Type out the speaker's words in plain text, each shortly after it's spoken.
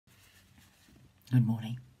Good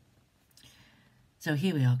morning. So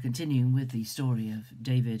here we are continuing with the story of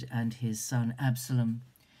David and his son Absalom.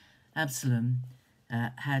 Absalom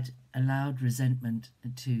had allowed resentment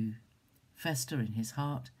to fester in his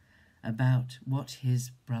heart about what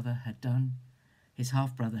his brother had done, his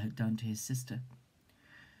half-brother had done to his sister.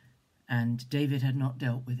 And David had not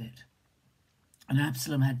dealt with it. And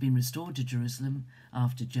Absalom had been restored to Jerusalem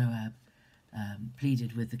after Joab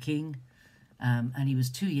pleaded with the king. And he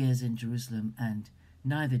was 2 years in Jerusalem, and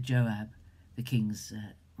neither Joab, the king's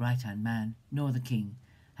right-hand man, nor the king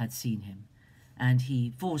had seen him. And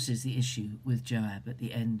he forces the issue with Joab at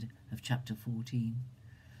the end of chapter 14.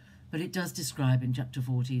 But it does describe in chapter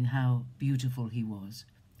 14 how beautiful he was.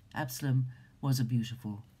 Absalom was a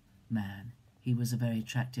beautiful man. He was a very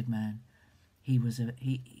attractive man.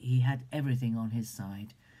 He had everything on his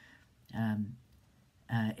side.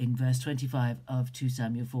 In verse 25 of 2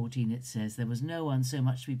 Samuel 14 it says, "There was no one so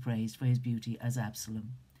much to be praised for his beauty as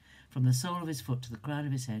Absalom. From the sole of his foot to the crown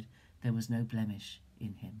of his head there was no blemish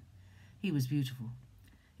in him." He was beautiful,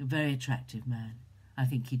 a very attractive man. I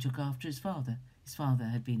think he took after his father. His father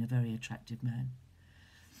had been a very attractive man.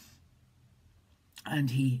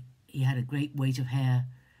 And he had a great weight of hair.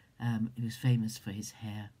 He was famous for his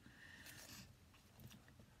hair.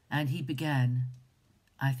 And he began,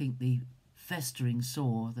 I think, the festering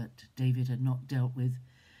sore that David had not dealt with,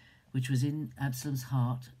 which was in Absalom's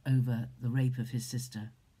heart over the rape of his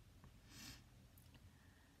sister.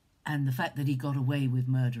 And the fact that he got away with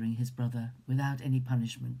murdering his brother without any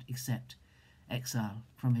punishment except exile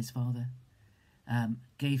from his father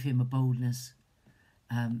gave him a boldness,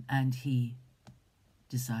 and he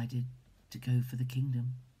decided to go for the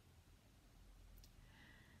kingdom.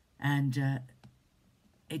 And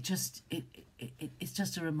it's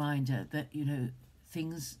just a reminder that,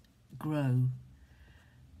 things grow.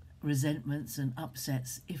 Resentments and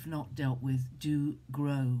upsets, if not dealt with, do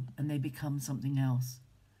grow, and they become something else.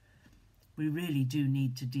 We really do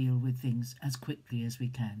need to deal with things as quickly as we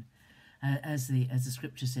can. As the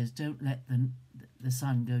scripture says, don't let the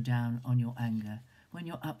sun go down on your anger. When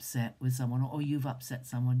you're upset with someone, or you've upset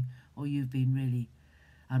someone, or you've been really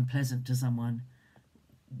unpleasant to someone,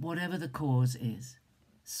 whatever the cause is,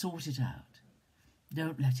 sort it out.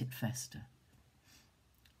 Don't let it fester.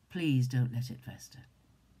 Please don't let it fester.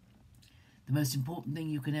 The most important thing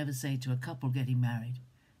you can ever say to a couple getting married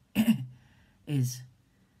is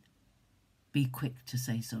be quick to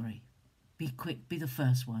say sorry. Be quick, be the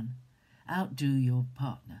first one. Outdo your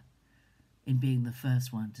partner in being the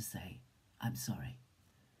first one to say, "I'm sorry."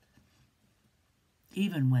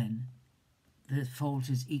 Even when the fault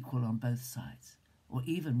is equal on both sides, or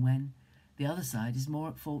even when the other side is more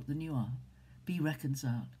at fault than you are. Be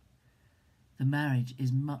reconciled. The marriage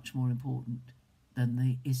is much more important than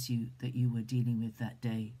the issue that you were dealing with that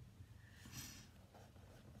day.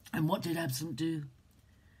 And what did Absalom do?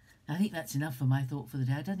 I think that's enough for my thought for the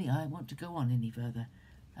day. I don't think I want to go on any further.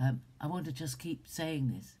 I want to just keep saying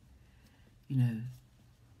this.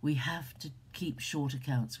 We have to keep short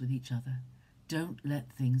accounts with each other. Don't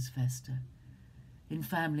let things fester. In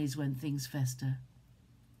families, when things fester,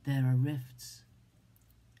 there are rifts,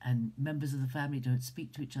 and members of the family don't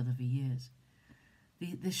speak to each other for years.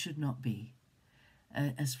 This should not be.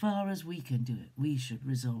 As far as we can do it, we should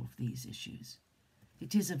resolve these issues.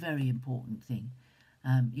 It is a very important thing.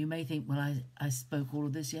 You may think, well, I spoke all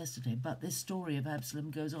of this yesterday, but this story of Absalom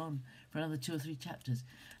goes on for another 2 or 3 chapters,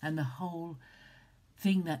 and the whole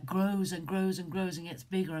thing that grows and grows and grows and gets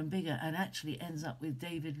bigger and bigger, and actually ends up with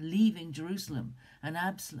David leaving Jerusalem and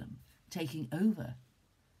Absalom taking over.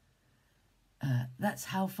 That's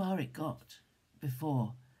how far it got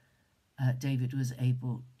before David was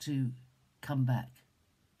able to come back.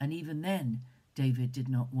 And even then, David did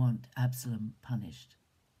not want Absalom punished.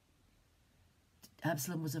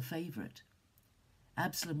 Absalom was a favourite.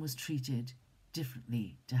 Absalom was treated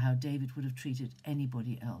differently to how David would have treated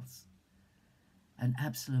anybody else. And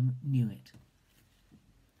Absalom knew it.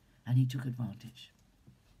 And he took advantage.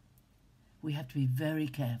 We have to be very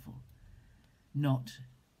careful not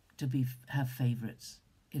to have favourites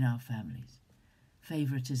in our families.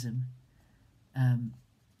 Favouritism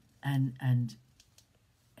and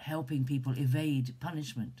helping people evade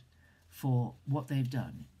punishment for what they've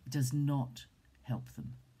done does not help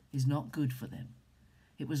them, is not good for them.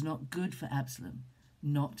 It was not good for Absalom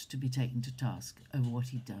not to be taken to task over what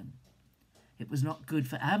he'd done. It was not good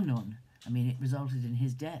for Amnon. It resulted in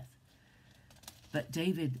his death. But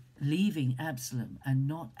David leaving Absalom and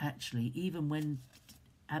not actually, even when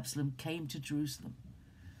Absalom came to Jerusalem,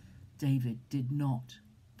 David did not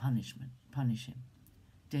punish him.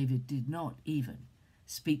 David did not even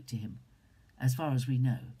speak to him, as far as we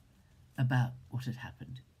know, about what had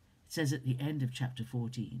happened. It says at the end of chapter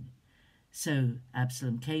 14, "So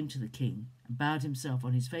Absalom came to the king and bowed himself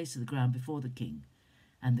on his face to the ground before the king,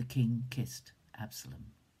 and the king kissed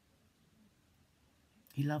Absalom."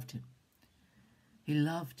 He loved him. He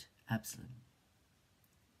loved Absalom.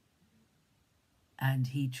 And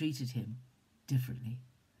he treated him differently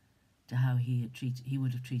to how he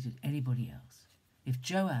would have treated anybody else. If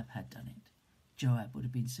Joab had done it, Joab would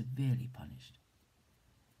have been severely punished.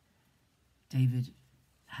 David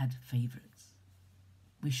had favourites.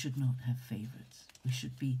 We should not have favourites.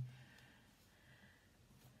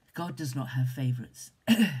 God does not have favourites.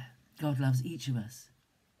 God loves each of us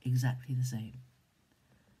exactly the same.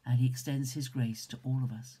 And he extends his grace to all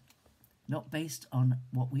of us, not based on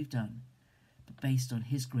what we've done, but based on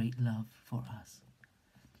his great love for us.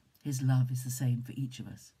 His love is the same for each of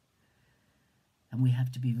us. And we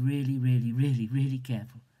have to be really, really, really, really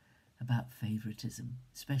careful about favouritism,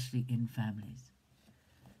 especially in families.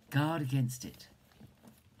 Guard against it.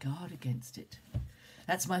 Guard against it.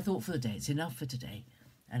 That's my thought for the day. It's enough for today.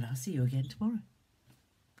 And I'll see you again tomorrow.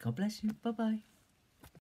 God bless you. Bye-bye.